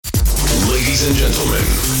Ladies and gentlemen,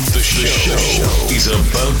 the show is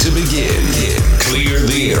about to begin. Clear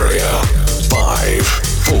the area. 5,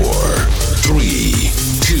 4, 3,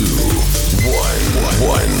 2,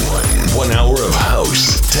 1. 1 hour of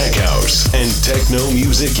house, tech house, and techno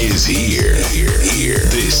music is here.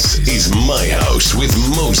 This is My House with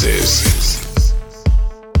Moses.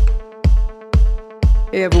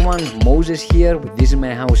 Hey everyone, Moses here with This Is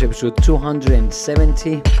My House episode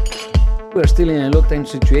 270. We're still in a lockdown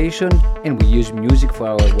situation and we use music for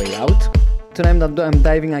our way out. Tonight I'm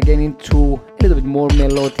diving again into a little bit more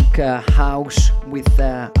melodic house with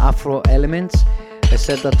Afro elements. A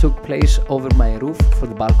set that took place over my roof for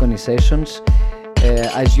the balcony sessions.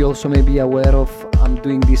 As you also may be aware of, I'm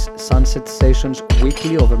doing these sunset sessions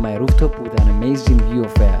weekly over my rooftop with an amazing view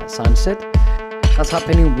of sunset. That's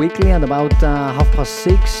happening weekly at about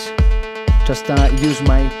 6:30. Just use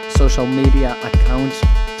my social media accounts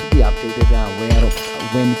to be updated, aware of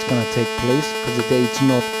when it's gonna take place, because the date's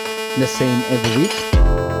not the same every week.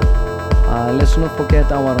 Let's not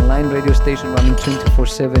forget our online radio station running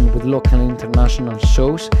 24/7 with local and international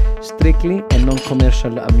shows, strictly and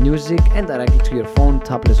non-commercial music, and directly to your phone,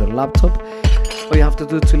 tablet or laptop. All you have to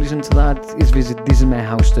do to listen to that is visit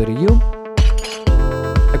thisismyhouse.eu.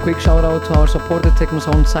 A quick shout out to our supporter Techno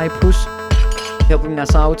Sound Cyprus, helping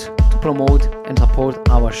us out to promote and support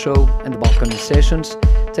our show and the balcony sessions.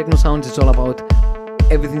 Techno Sound is all about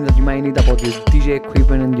everything that you might need about your DJ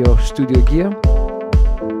equipment and your studio gear.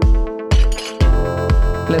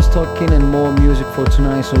 Less talking and more music for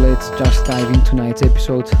tonight, so let's just dive into tonight's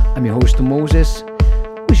episode. I'm your host Moses,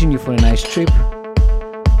 wishing you for a nice trip,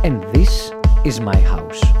 and this is My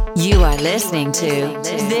House. You are listening to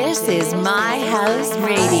This Is My House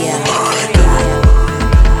Radio.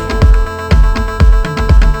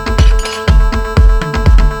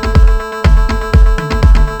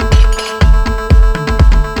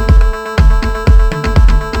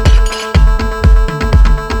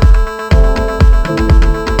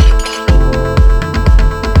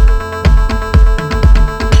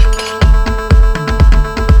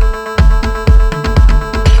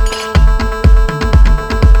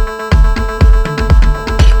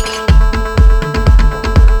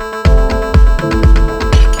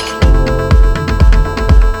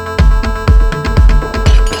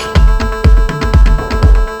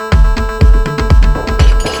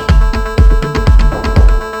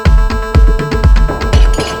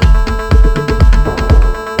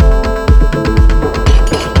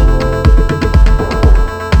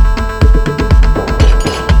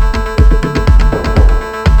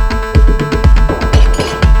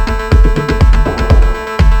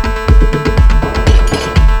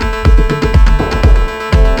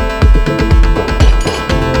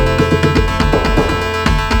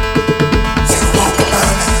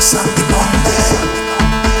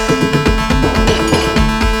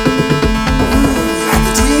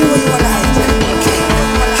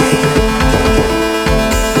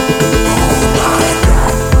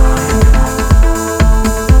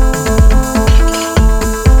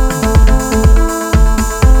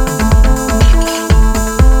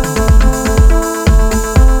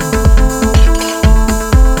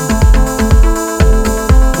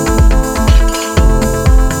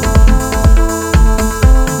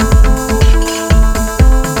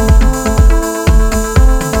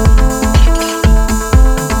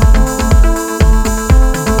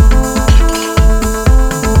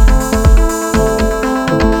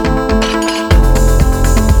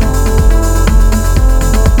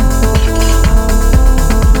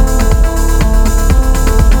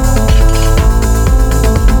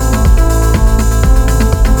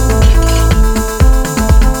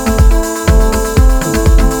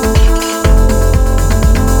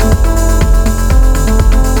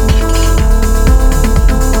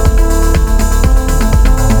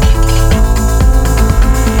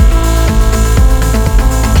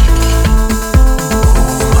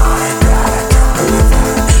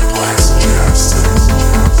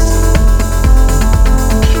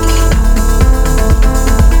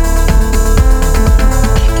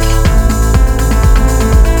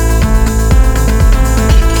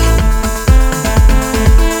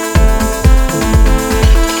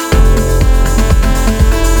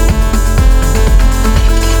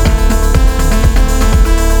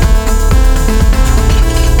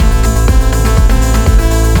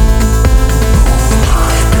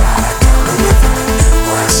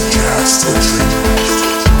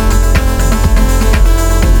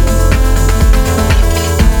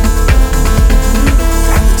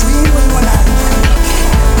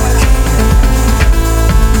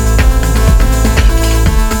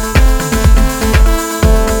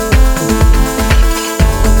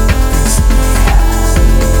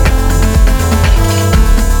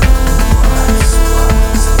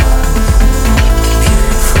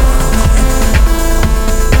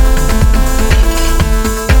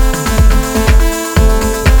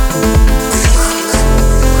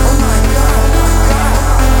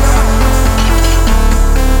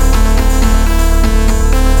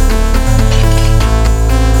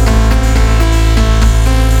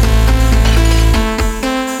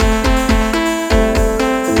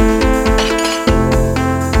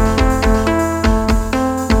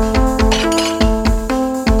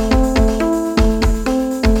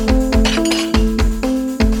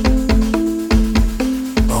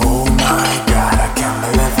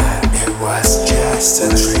 You're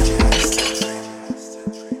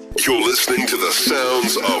listening to the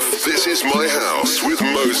sounds of This Is My House with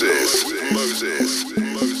Moses.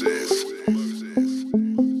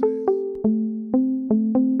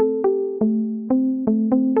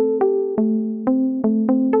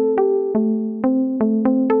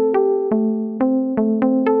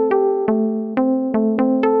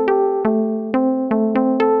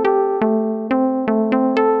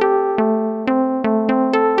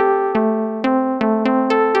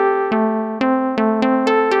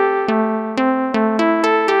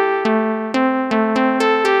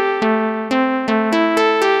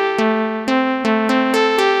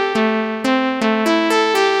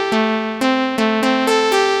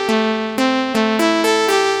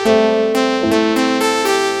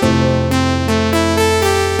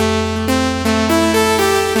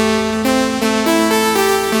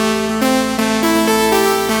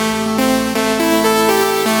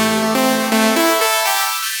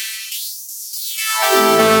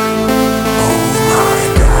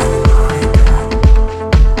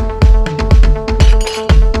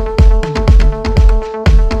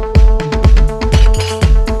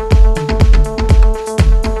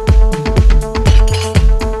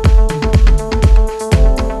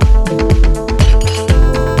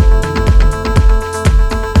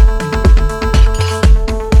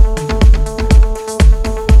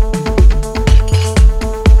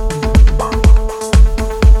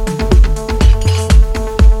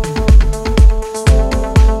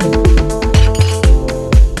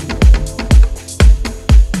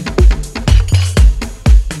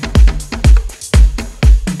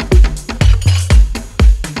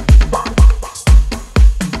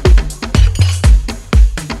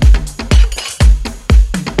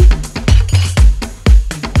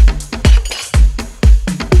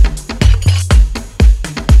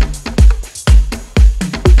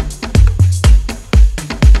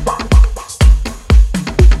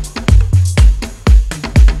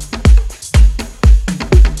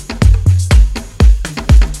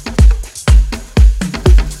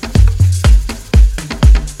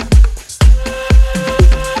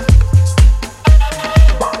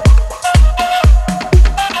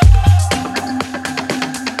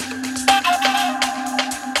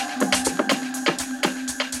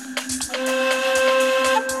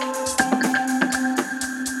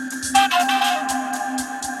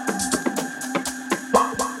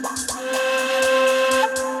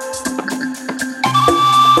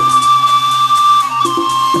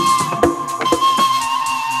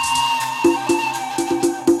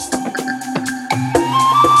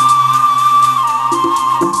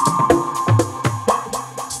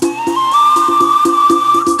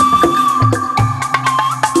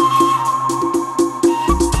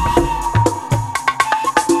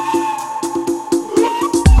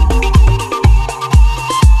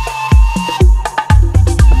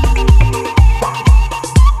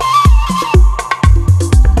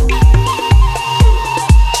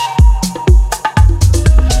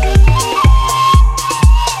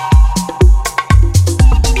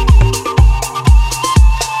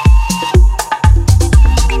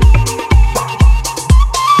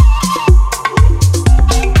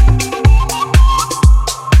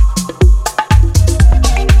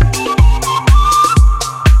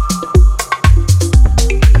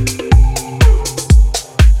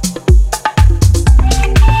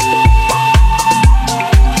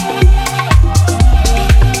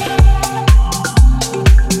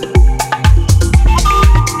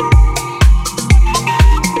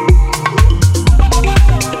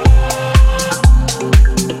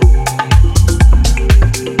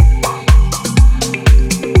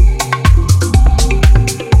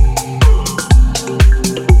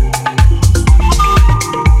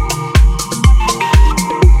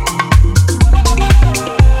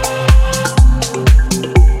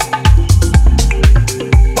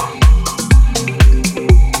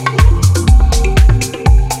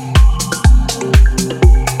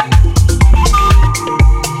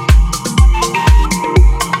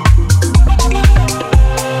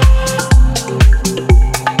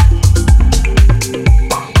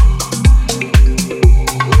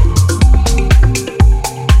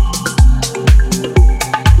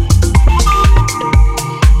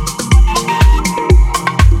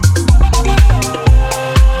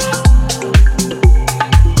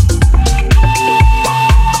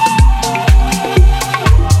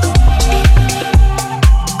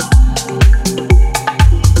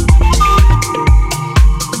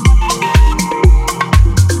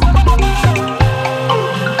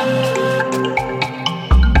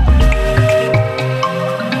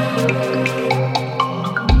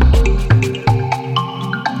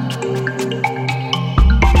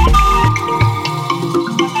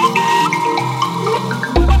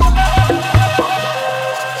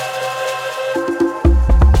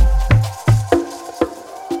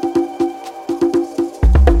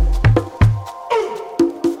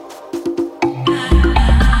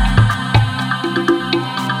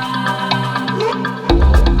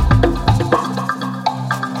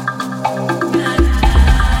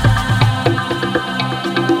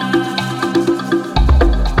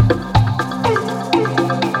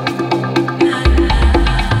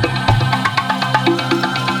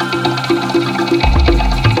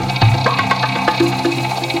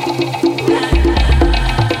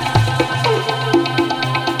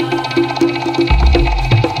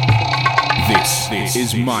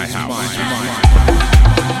 is my house.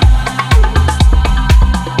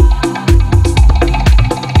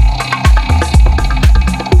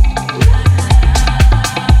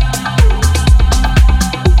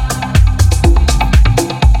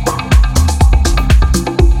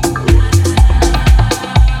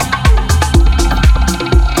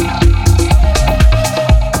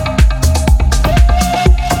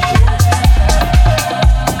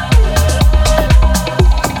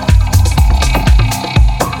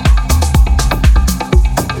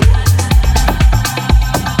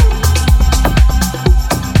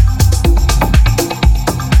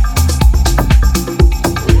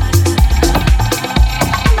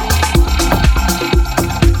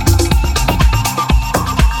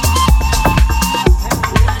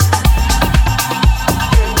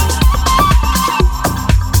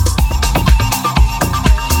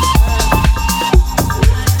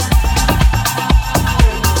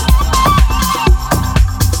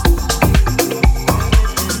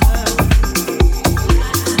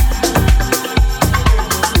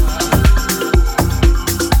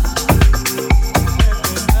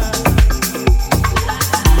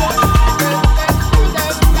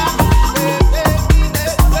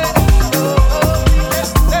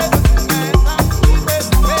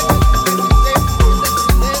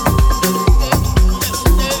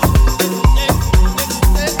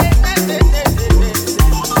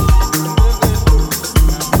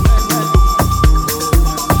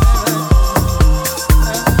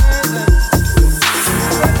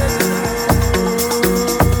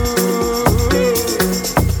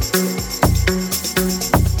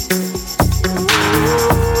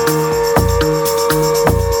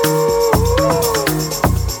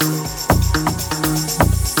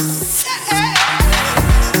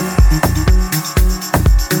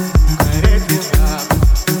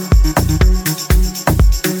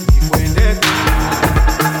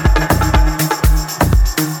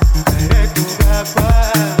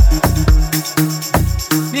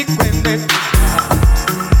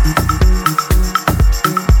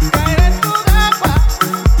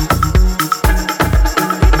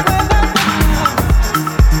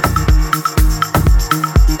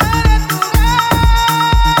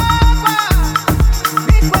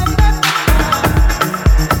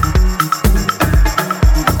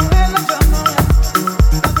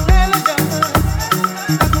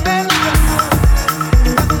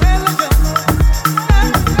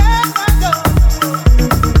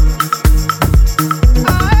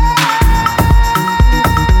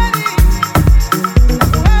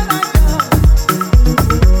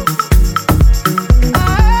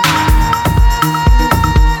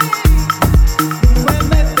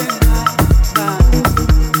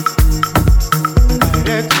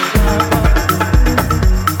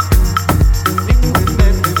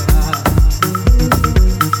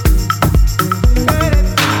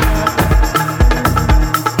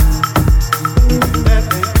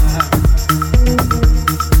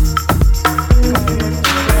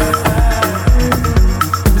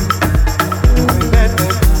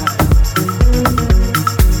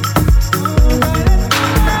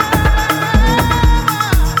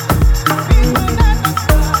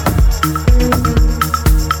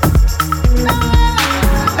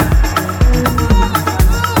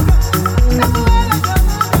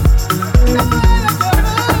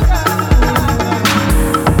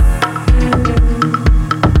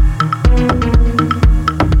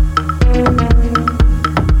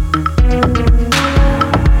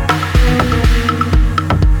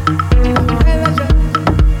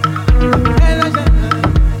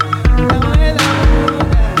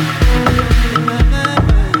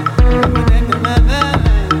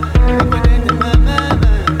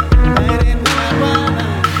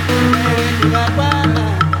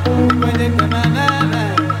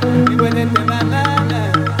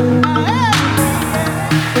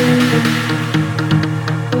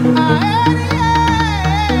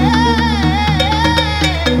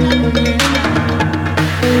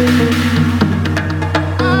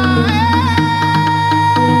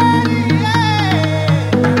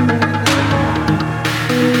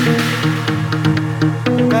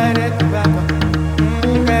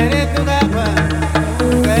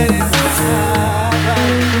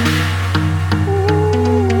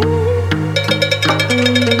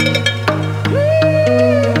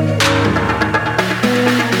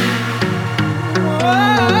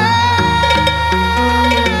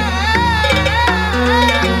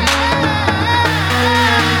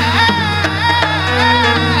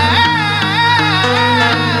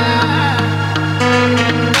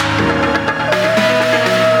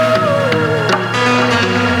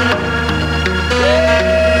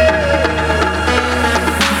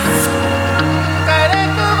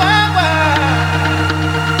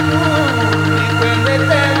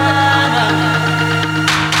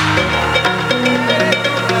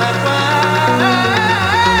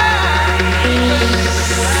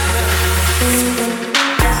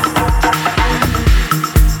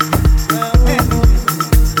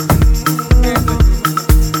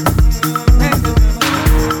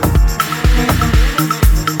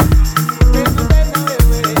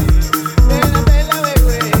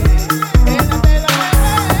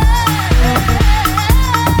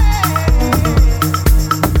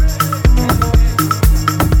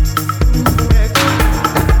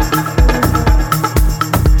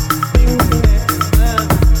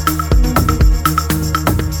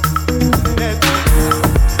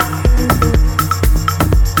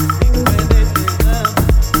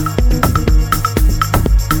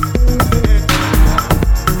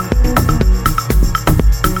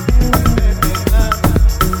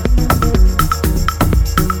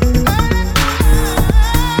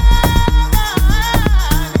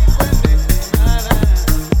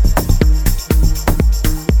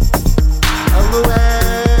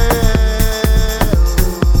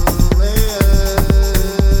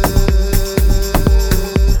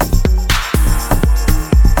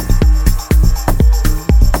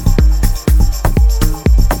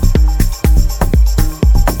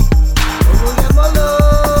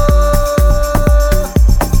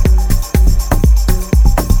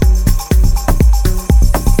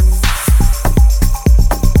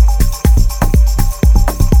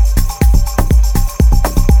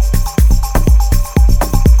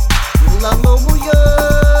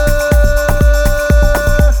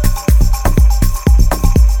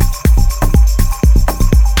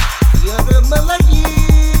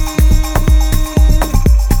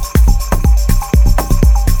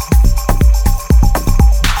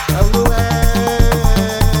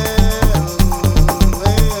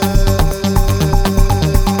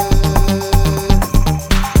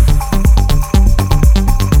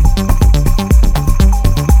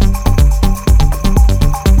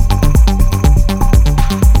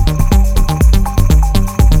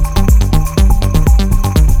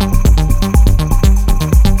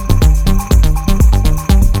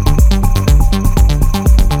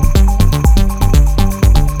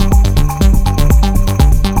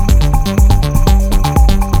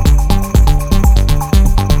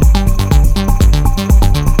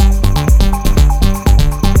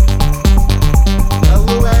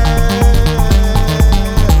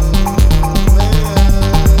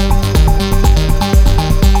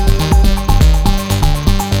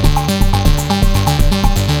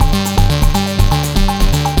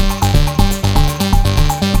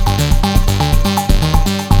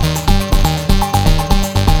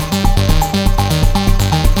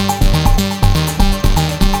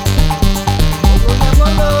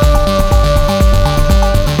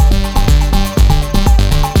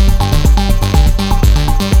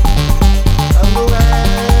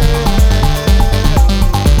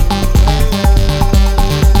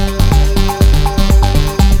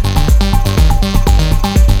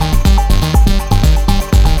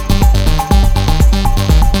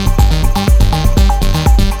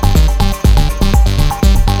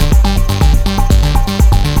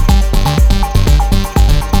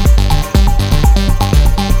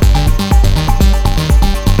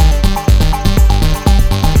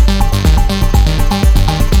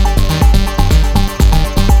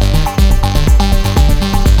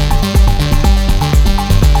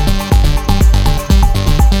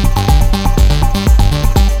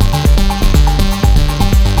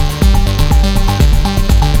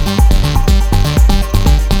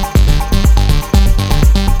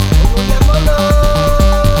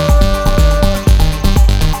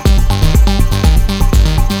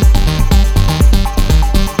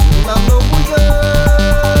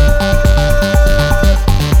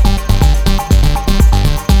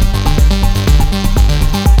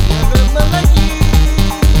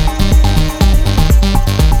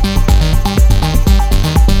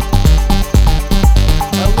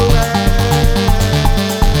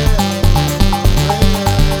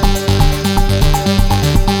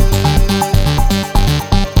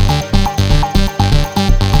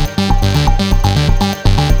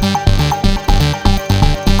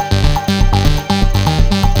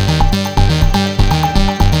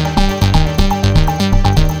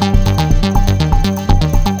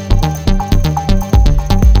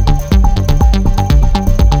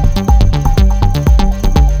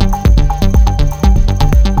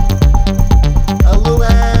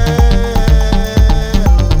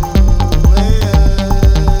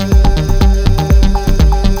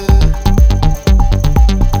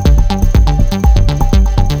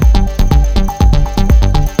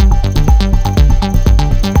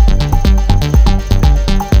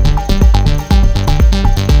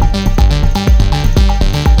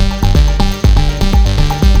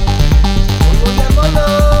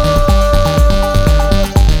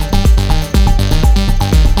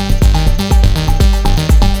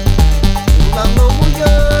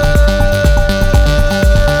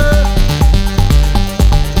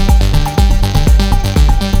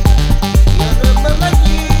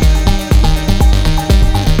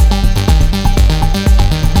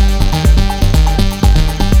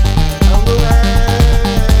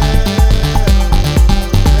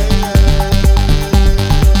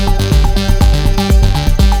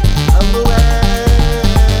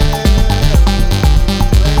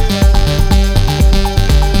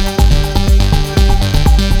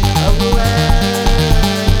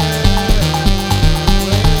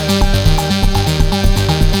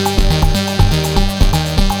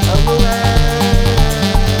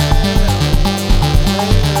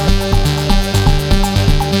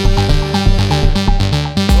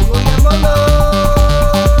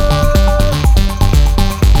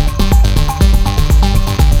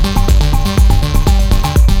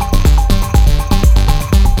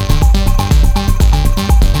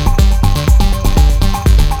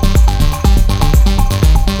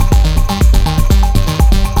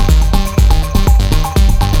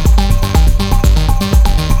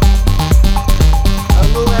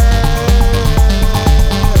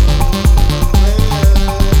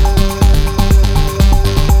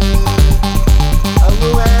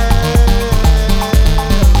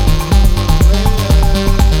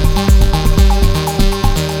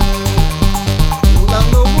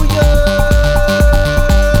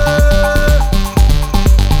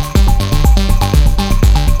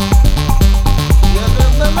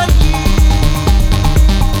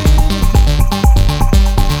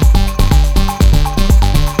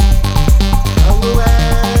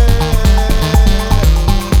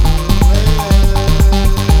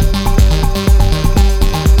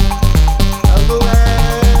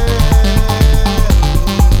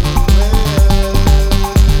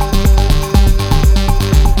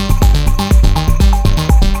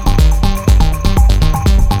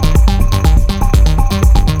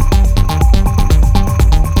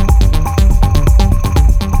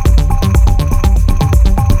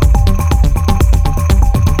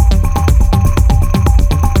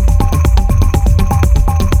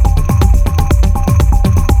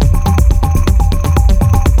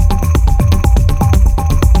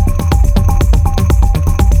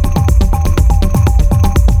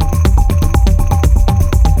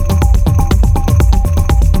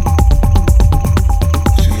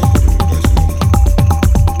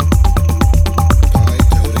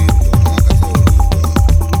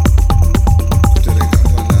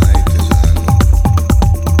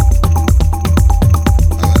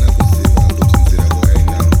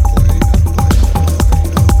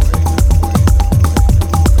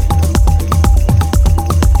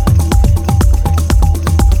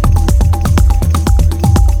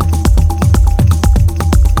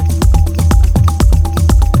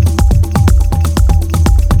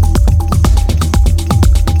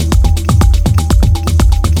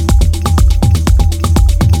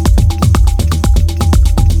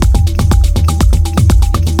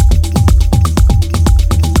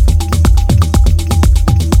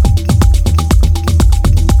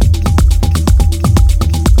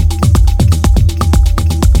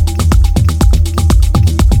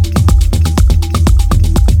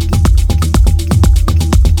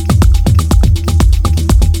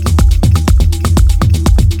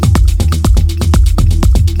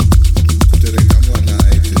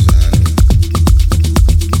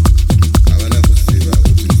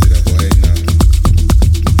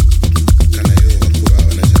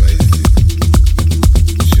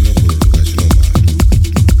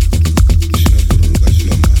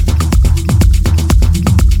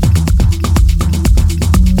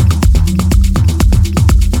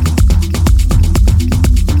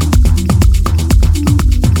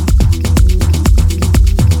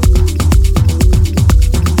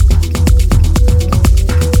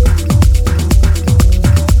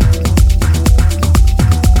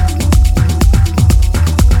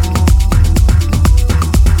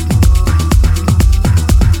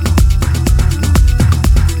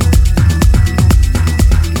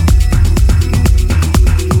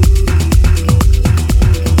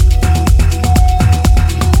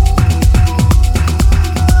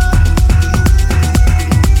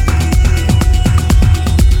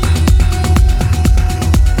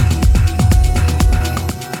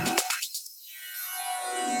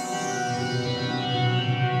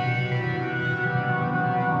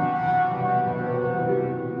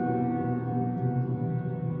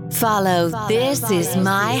 Follow This Is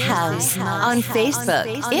My House on Facebook,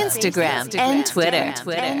 Instagram, and Twitter.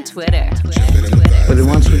 For the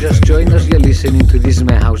ones who just joined us, you're listening to This Is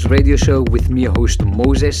My House radio show with me, host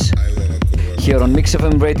Moses, here on Mix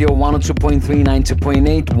FM Radio 102.3,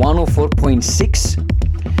 90.8, 104.6,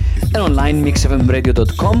 and online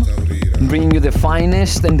mixfmradio.com, bringing you the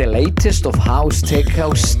finest and the latest of house, tech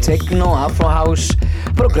house, techno, afro house,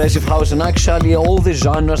 progressive house, and actually all the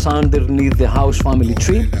genres underneath the house family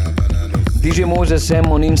tree. DJ Moses M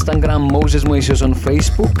on Instagram, Moses Moises on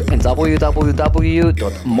Facebook, and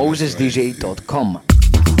www.mosesdj.com.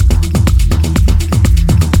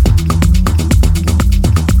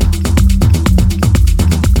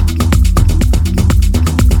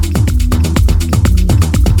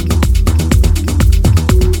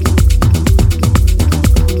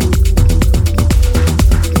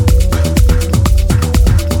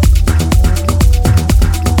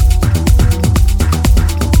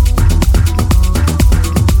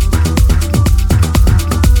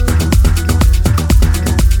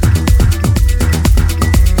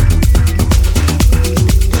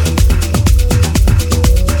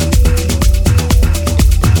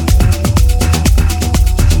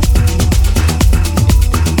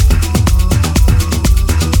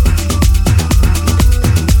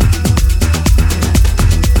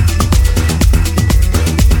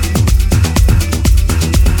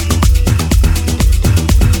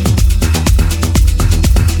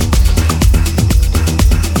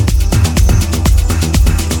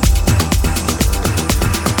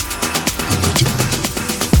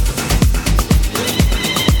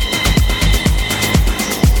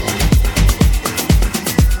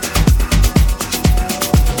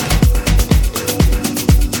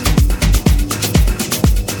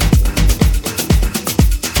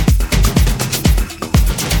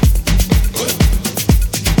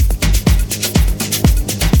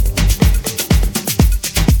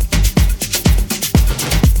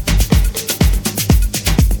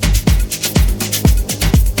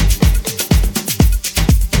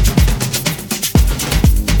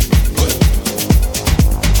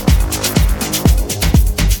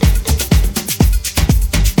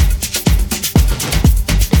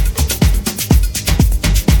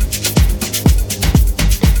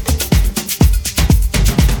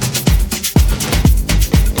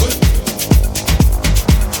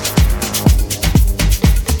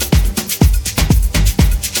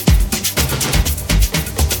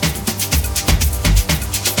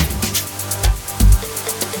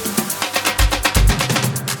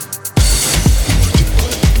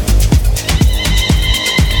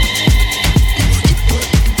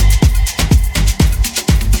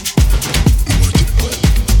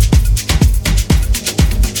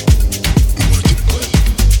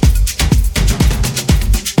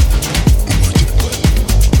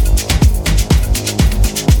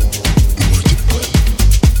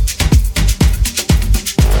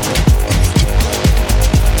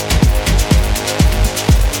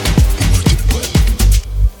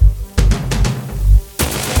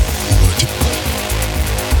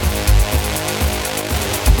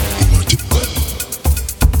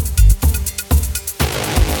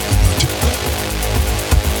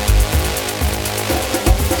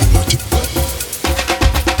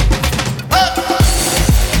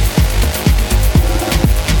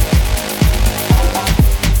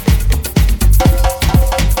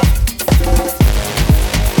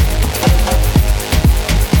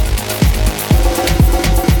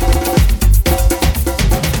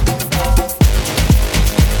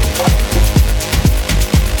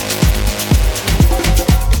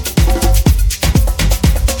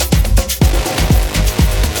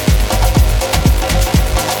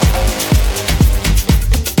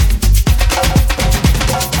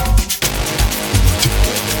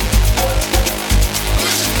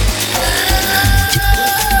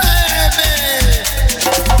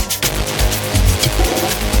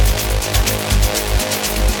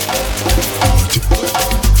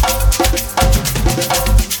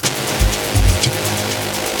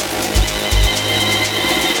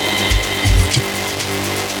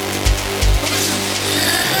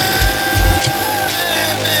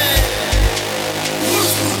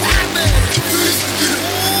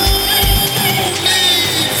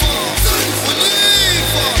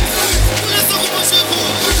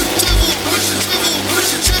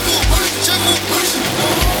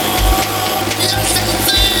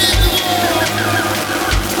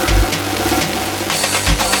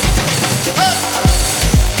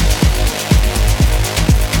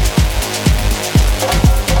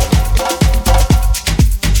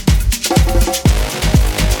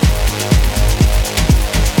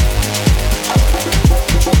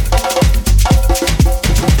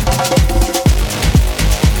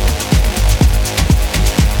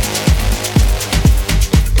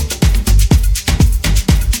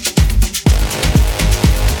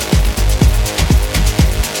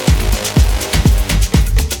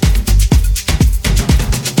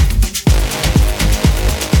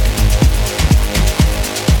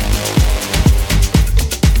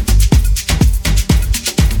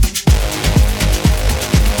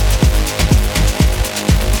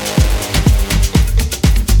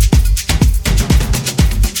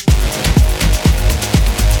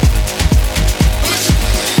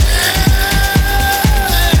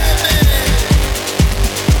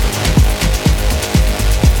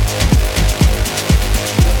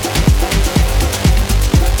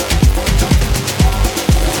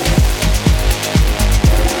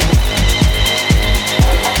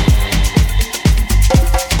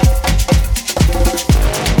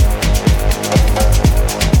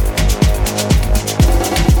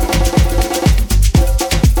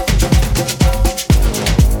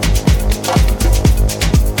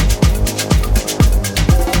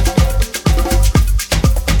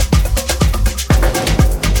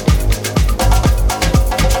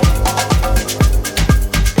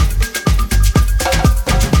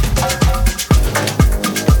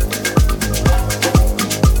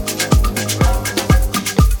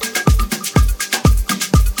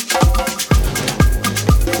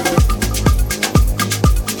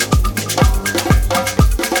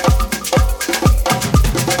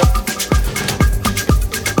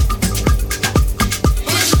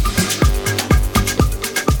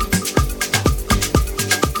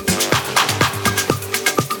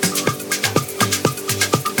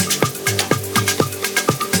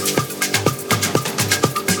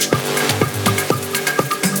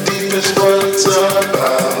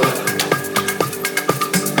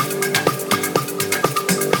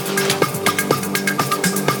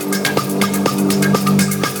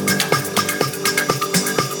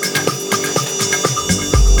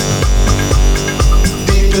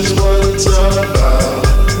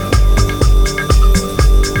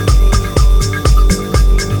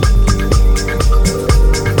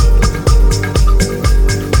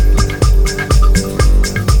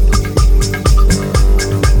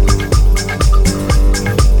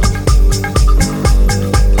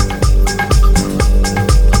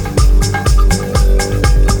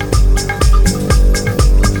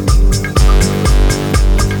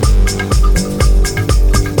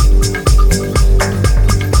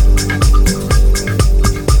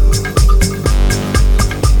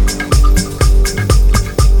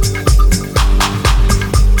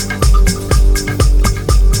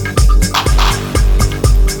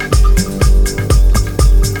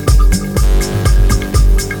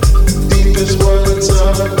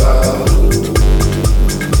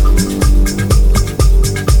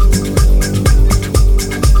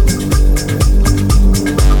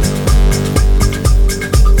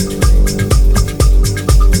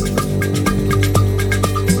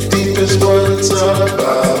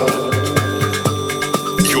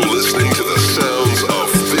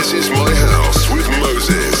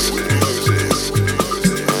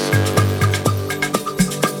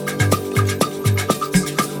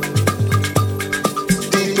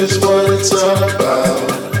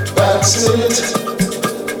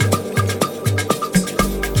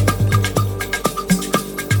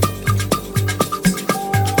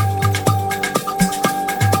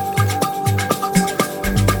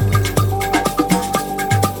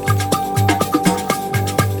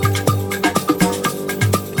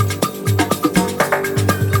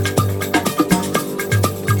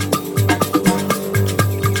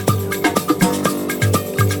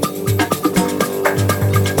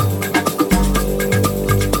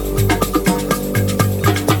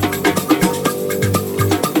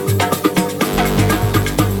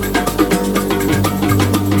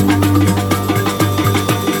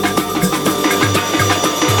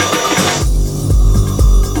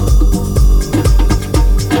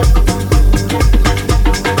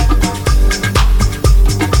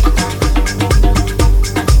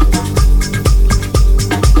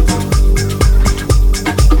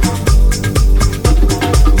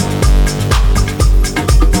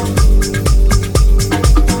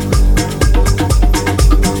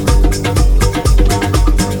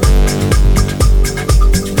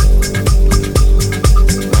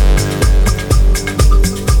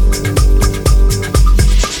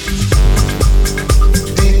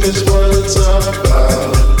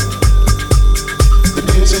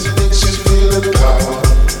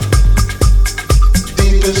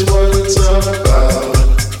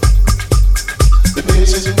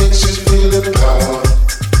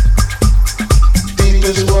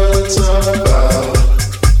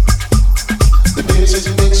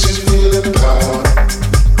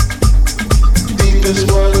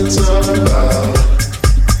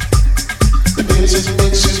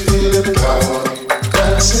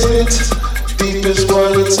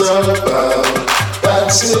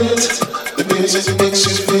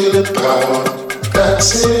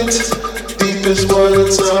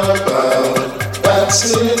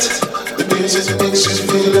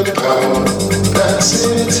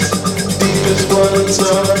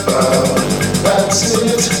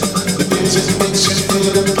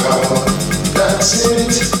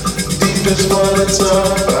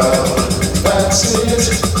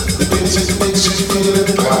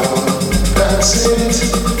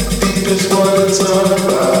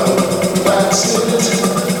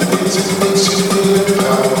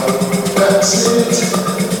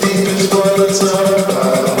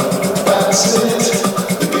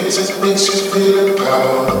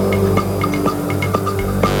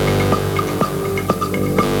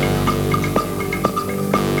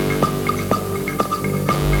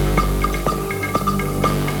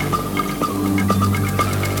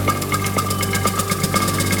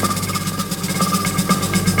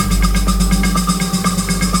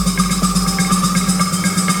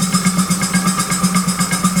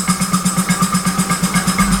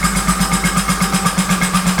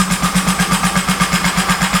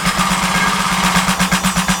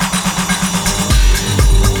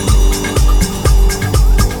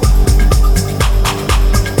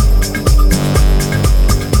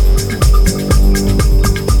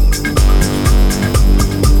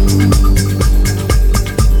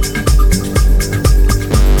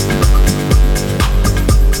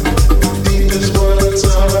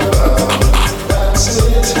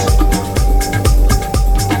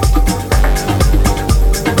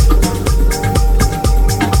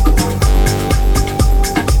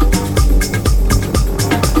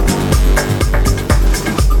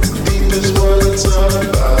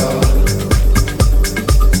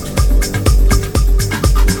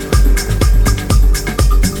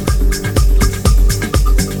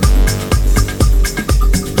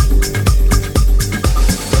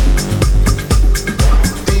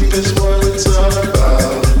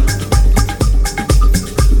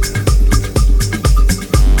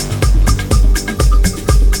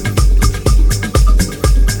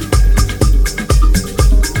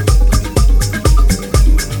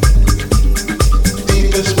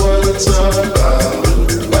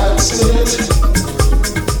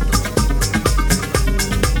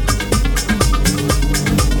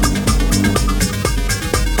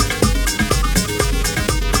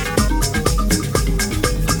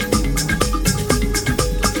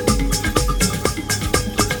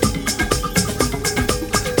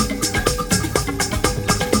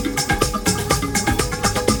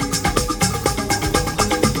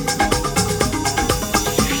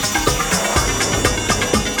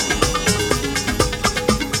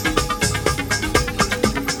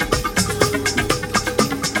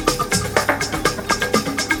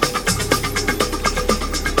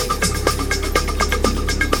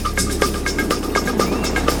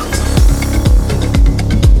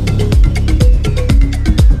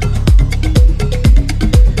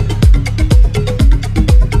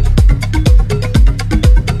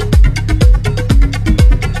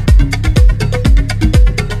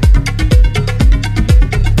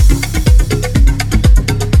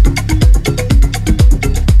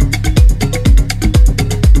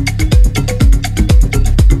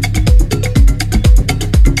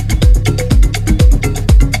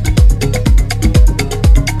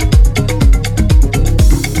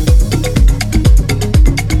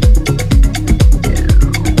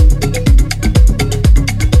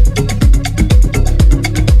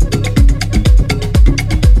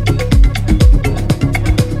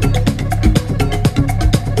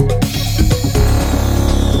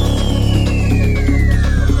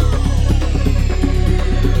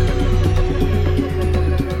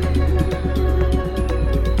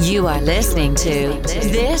 You are listening to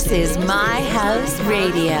This Is My House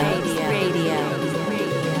Radio.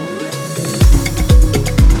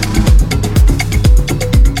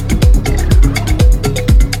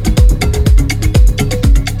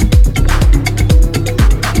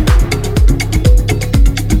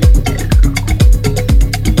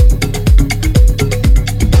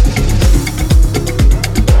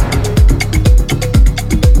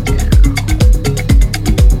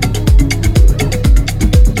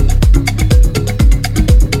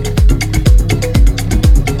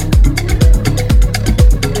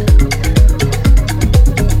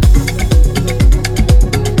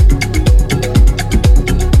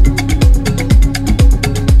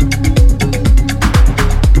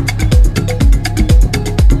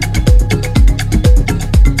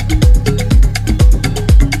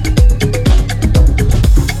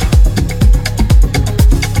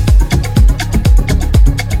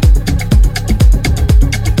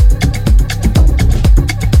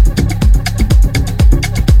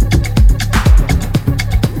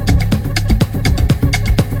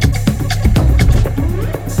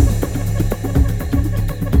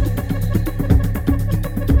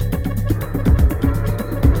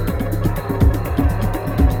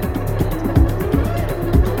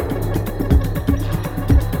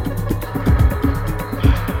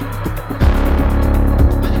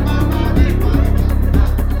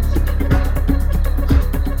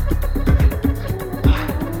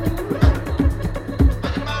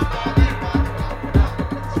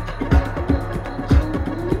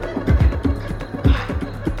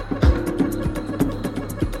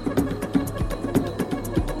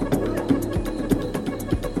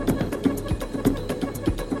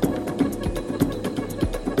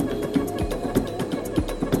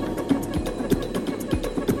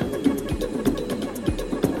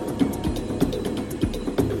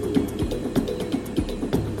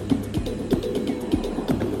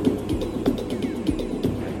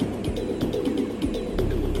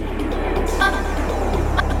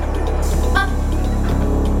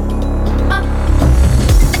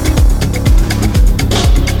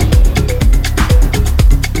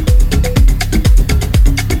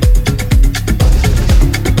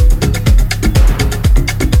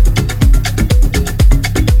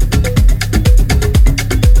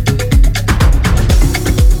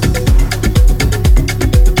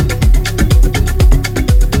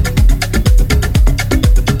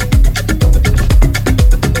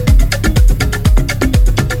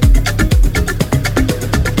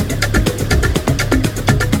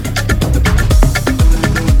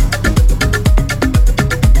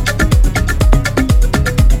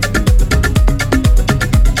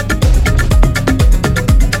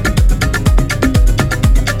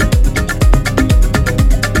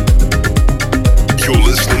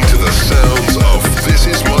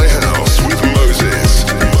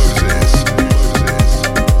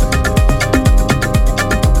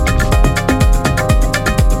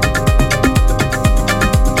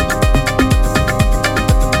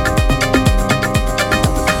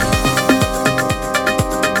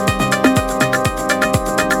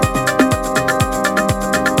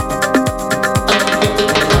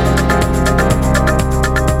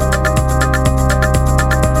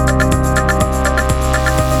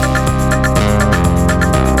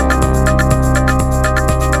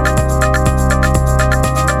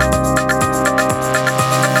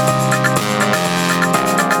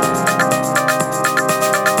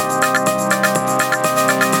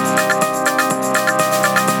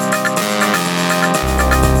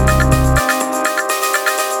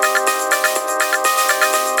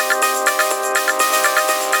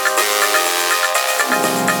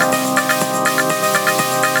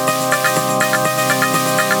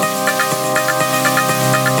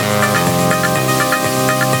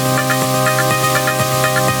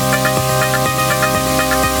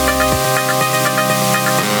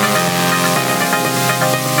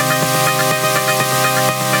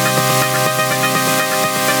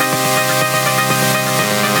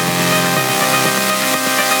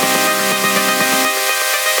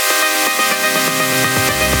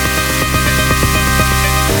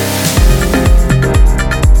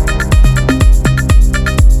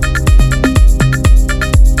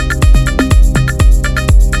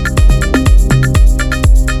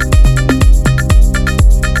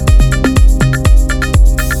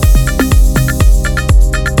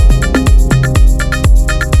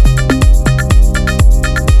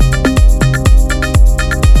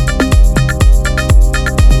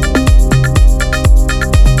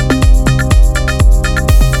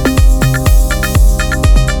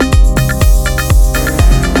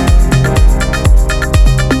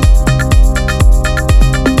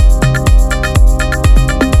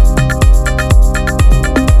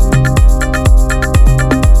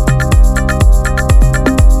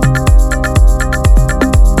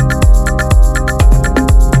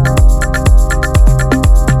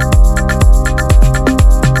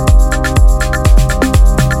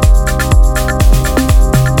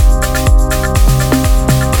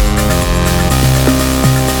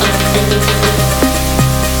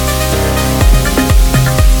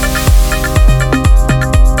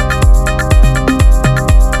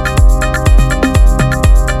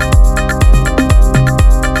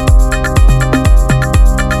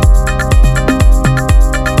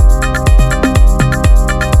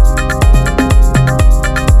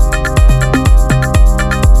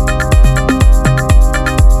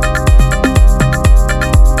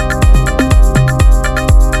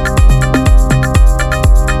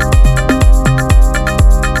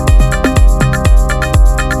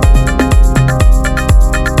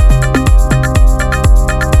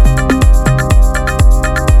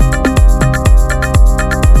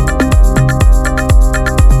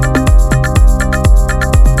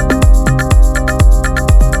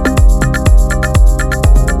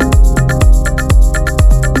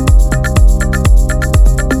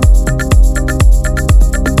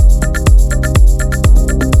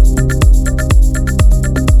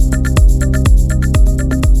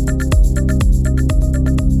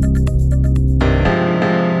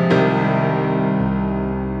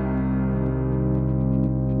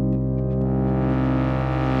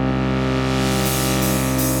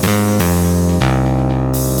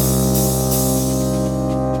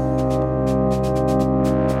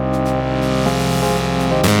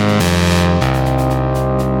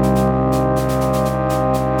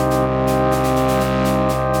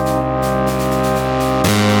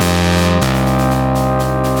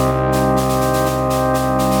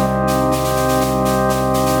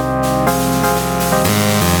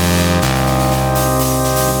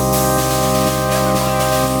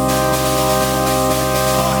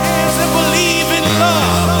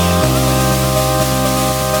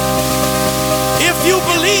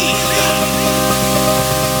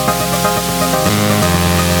 I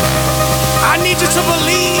need you to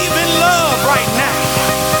believe in love right now.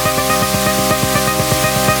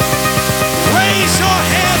 Raise your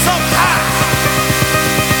hands up high.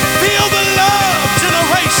 Feel the love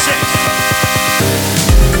generation.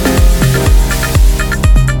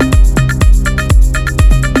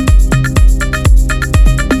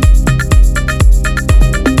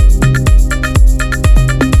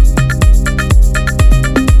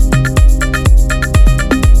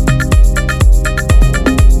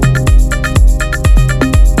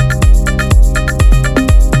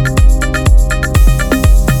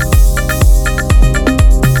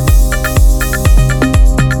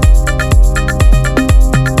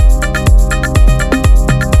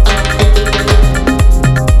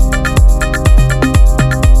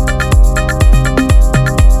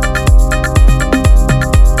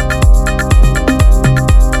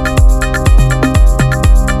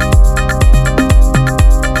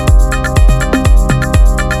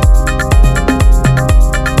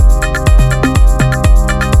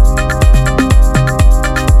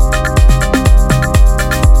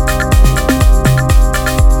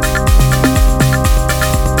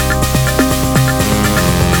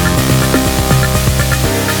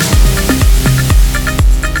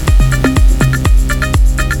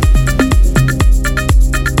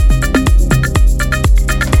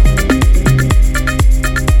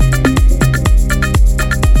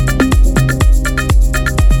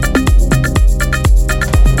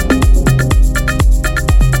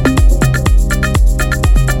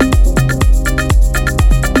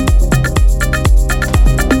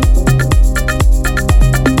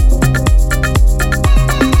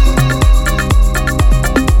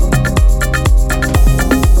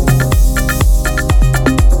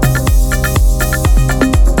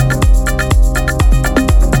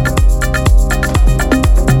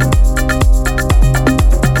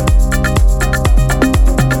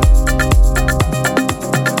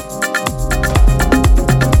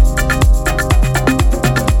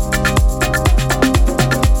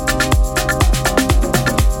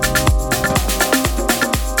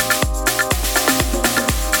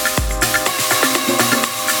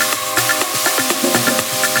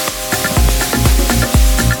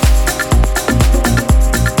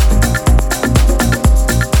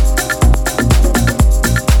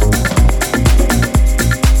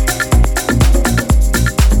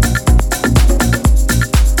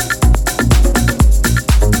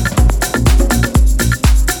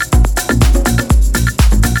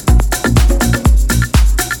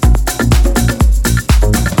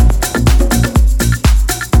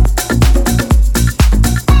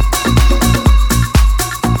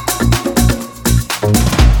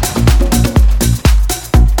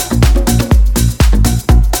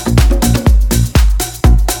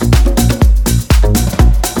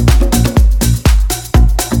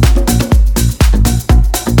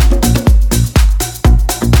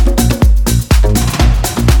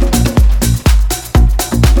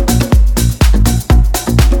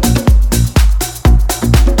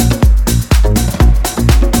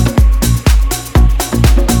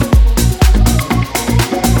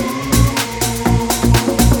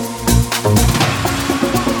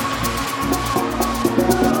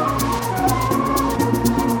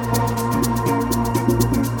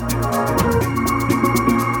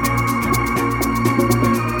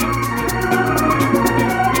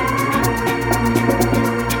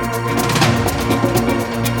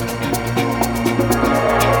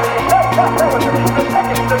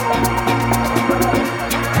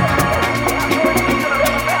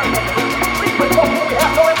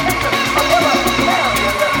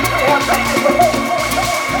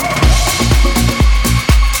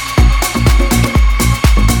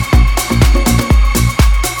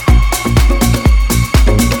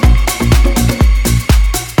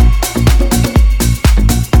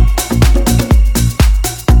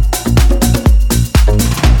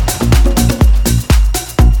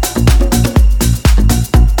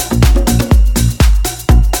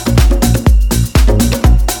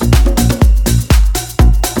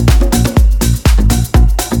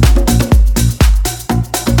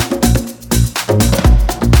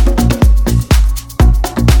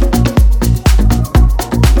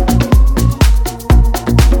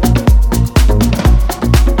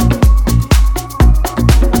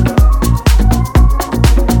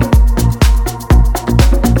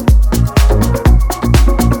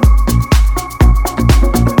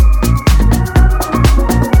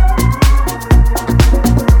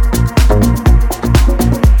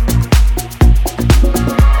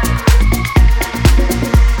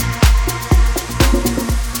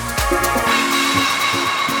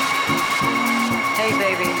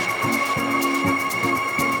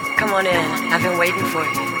 Come on in, I've been waiting for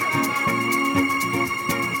you.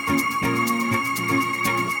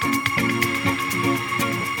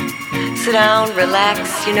 Sit down,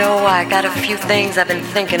 relax, you know, I got a few things I've been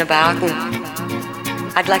thinking about and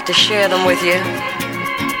I'd like to share them with you.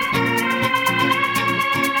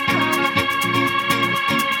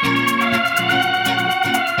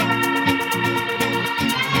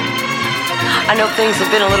 I know things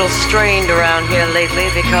have been a little strained around here lately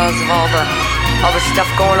because of all the stuff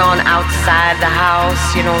going on outside the house,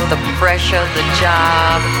 you know, the pressure, the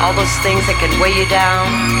job, all those things that can weigh you down.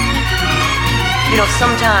 You know,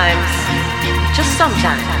 sometimes, just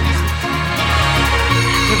sometimes,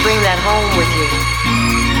 you bring that home with you.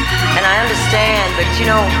 And I understand, but you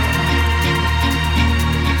know,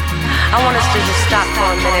 I want us to just stop for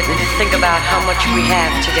a minute and think about how much we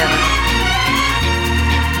have together.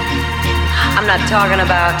 I'm not talking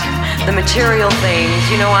about the material things,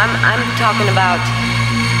 you know, I'm talking about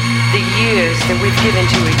the years that we've given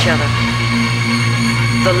to each other.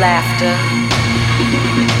 The laughter,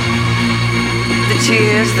 the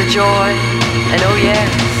tears, the joy, and oh yes,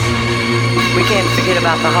 we can't forget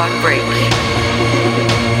about the heartbreak.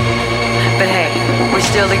 But hey, we're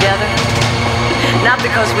still together. Not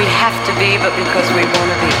because we have to be, but because we want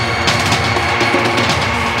to be.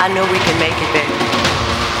 I know we can make it, baby.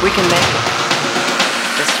 We can make it.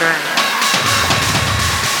 That's right.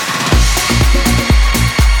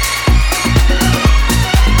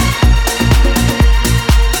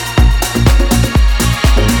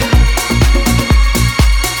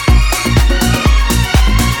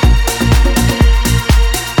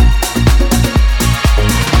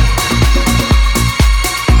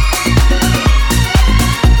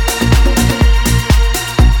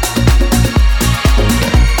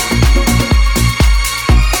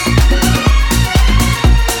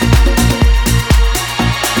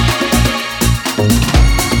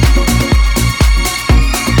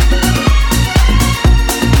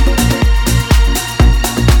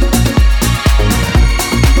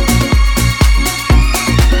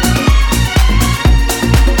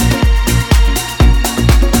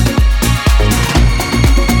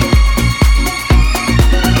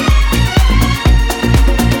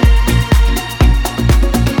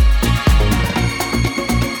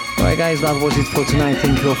 That was it for tonight.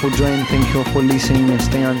 Thank you all for joining. Thank you all for listening and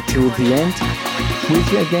staying until the end.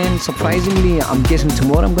 With you again, surprisingly, I'm guessing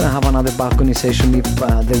tomorrow I'm going to have another balcony session if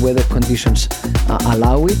the weather conditions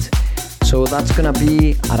allow it. So that's going to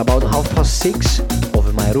be at about 6:30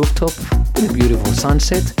 over my rooftop with a beautiful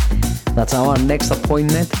sunset. That's our next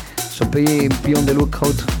appointment. So be on the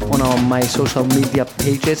lookout on my social media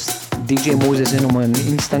pages. DJ Moses on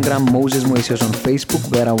Instagram, Moses Moisios on Facebook,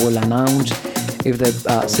 where I will announce if the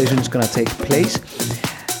session is going to take place.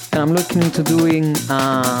 And I'm looking into doing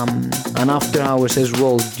an after hours as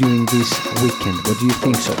well during this weekend. What do you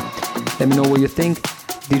think so? Let me know what you think.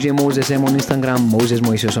 DJ Moses M on Instagram, Moses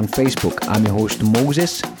Moisios on Facebook. I'm your host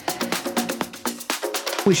Moses.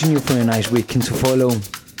 Wishing you for a nice weekend to follow.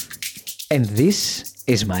 And this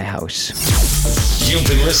is my house. You've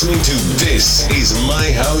been listening to This Is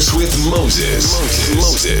My House with Moses.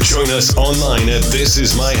 Join us online at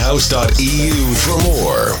thisismyhouse.eu for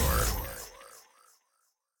more.